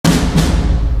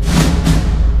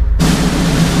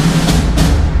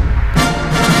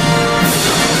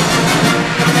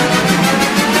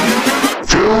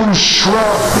I'm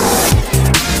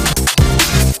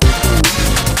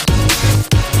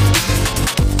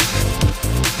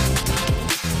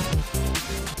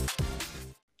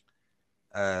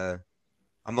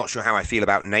not sure how I feel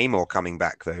about Namor coming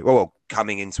back though. Well,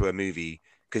 coming into a movie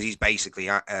because he's basically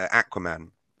Aquaman.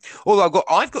 Although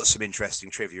I've got some interesting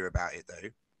trivia about it though.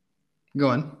 Go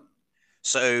on.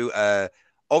 So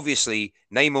obviously,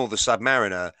 Namor the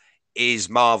Submariner is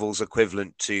Marvel's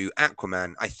equivalent to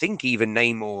Aquaman. I think even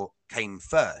Namor came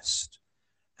first,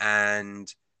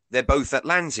 and they're both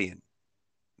Atlantean.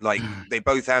 Like they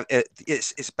both have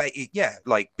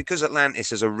like because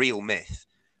Atlantis is a real myth,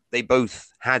 they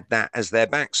both had that as their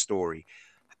backstory.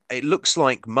 It looks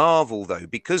like Marvel though,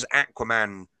 because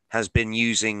Aquaman has been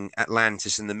using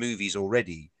Atlantis in the movies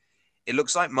already. It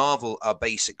looks like Marvel are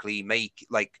basically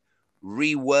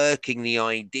reworking the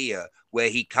idea where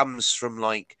he comes from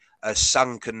like a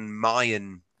sunken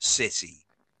Mayan city,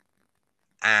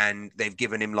 and they've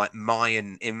given him like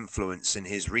Mayan influence in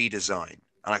his redesign.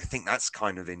 And I think that's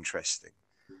kind of interesting.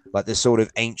 Like this sort of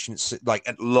ancient, like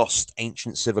a lost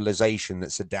ancient civilization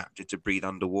that's adapted to breathe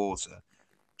underwater,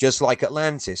 just like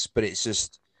Atlantis, but it's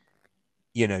just,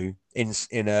 you know, in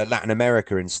Latin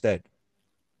America instead.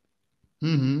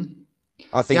 Mm-hmm.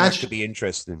 I think that could be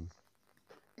interesting.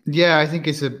 Yeah, I think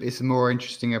it's a more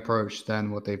interesting approach than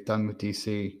what they've done with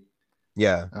DC.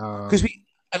 Yeah, because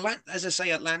as I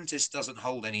say, Atlantis doesn't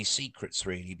hold any secrets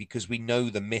really, because we know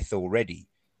the myth already.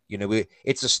 You know,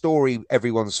 it's a story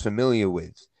everyone's familiar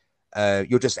with.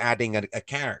 You're just adding a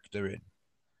character in.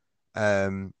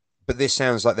 But this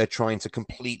sounds like they're trying to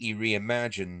completely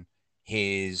reimagine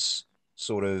his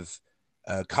sort of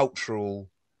cultural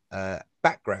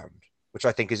background, which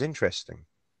I think is interesting.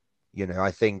 You know,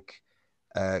 I think,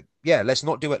 let's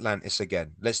not do Atlantis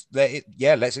again.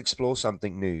 Let's explore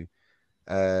something new.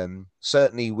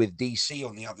 Certainly with DC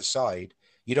on the other side,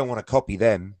 you don't want to copy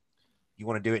them. You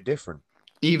want to do it different.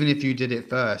 Even if you did it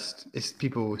first,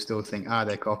 people will still think,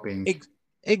 they're copying.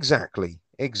 Exactly.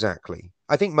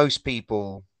 I think most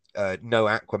people know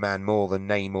Aquaman more than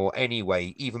Namor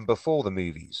anyway, even before the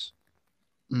movies.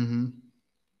 Mm-hmm.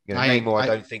 You know, Namor, I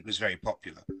don't think was very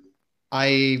popular.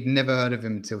 I've never heard of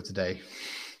him until today.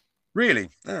 Really?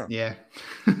 Oh. Yeah.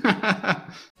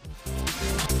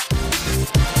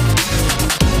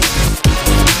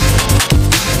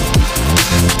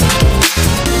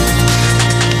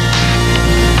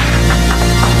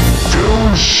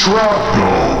 Shrapnel.